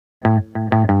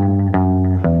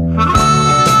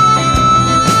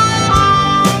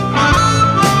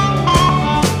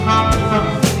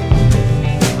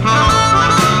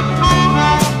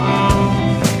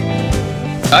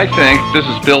I think, this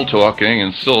is Bill talking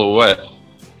in Silhouette,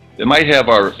 it might have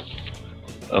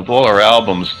of all our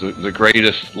albums, the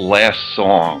greatest last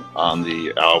song on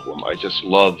the album. I just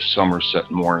love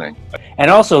Somerset Morning. And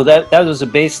also, that was a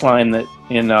bass line that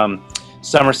in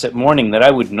Somerset Morning that I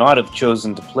would not have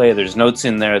chosen to play. There's notes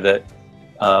in there that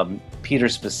Peter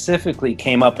specifically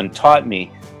came up and taught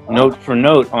me note for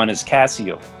note on his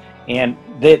Casio. And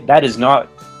that is not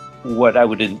what I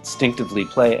would instinctively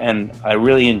play, and I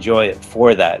really enjoy it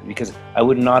for that, because I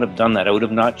would not have done that. I would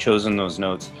have not chosen those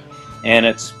notes, and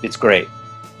it's great.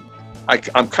 I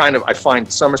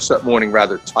find Somerset Morning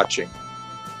rather touching.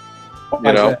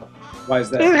 Why is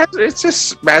that? It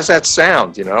just has that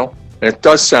sound, and it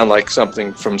does sound like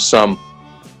something from some,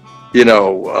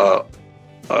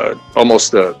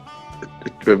 almost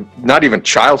not even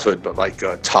childhood, but like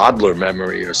a toddler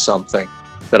memory or something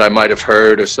that I might have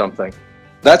heard or something.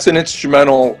 That's an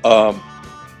instrumental, a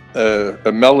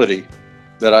melody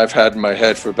that I've had in my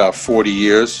head for about 40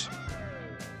 years.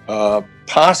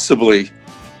 Possibly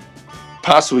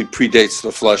predates the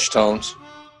Fleshtones.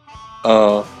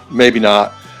 Maybe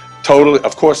not.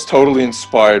 Totally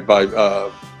inspired by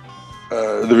the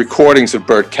recordings of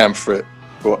Bert Kaempfert,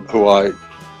 who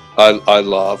I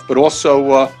love, but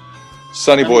also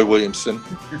Sonny Boy Williamson,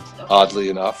 oddly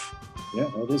enough. Yeah,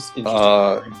 that is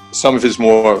interesting. Some of his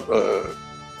more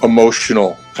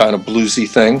emotional kind of bluesy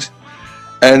things.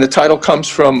 And the title comes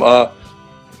from about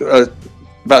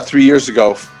 3 years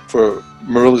ago for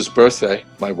Marilla's birthday,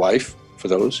 my wife, for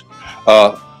those.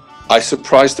 I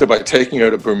surprised her by taking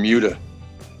her to Bermuda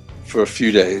for a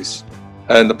few days.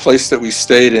 And the place that we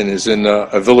stayed in is in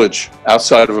a village,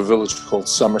 outside of a village called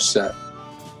Somerset.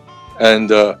 And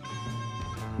the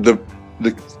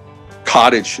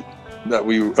cottage that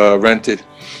we rented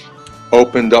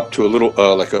opened up to a little,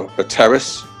 like a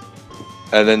terrace.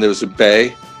 And then there was a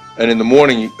bay. And in the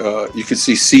morning, you could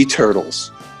see sea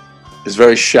turtles. It's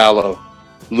very shallow,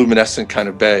 luminescent kind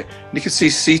of bay. And you could see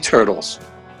sea turtles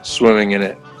swimming in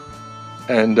it.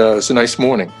 And it's a nice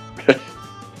morning.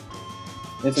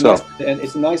 It's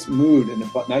a nice mood and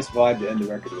a nice vibe to end the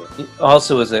record with.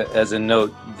 Also, as a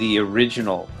note, the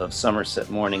original of Somerset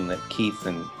Morning that Keith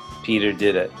and Peter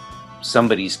did at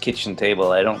somebody's kitchen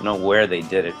table, I don't know where they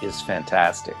did it, is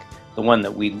fantastic. The one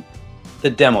that the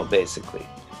demo basically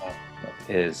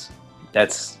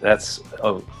that's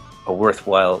a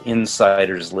worthwhile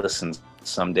insider's listen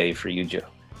someday for you, Joe.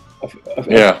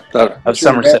 Yeah, of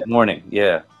Somerset Morning.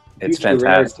 Yeah, it's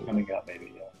fantastic. Coming up,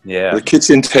 maybe. Yeah. The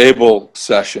kitchen table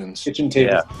sessions. Kitchen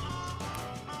table. Yeah.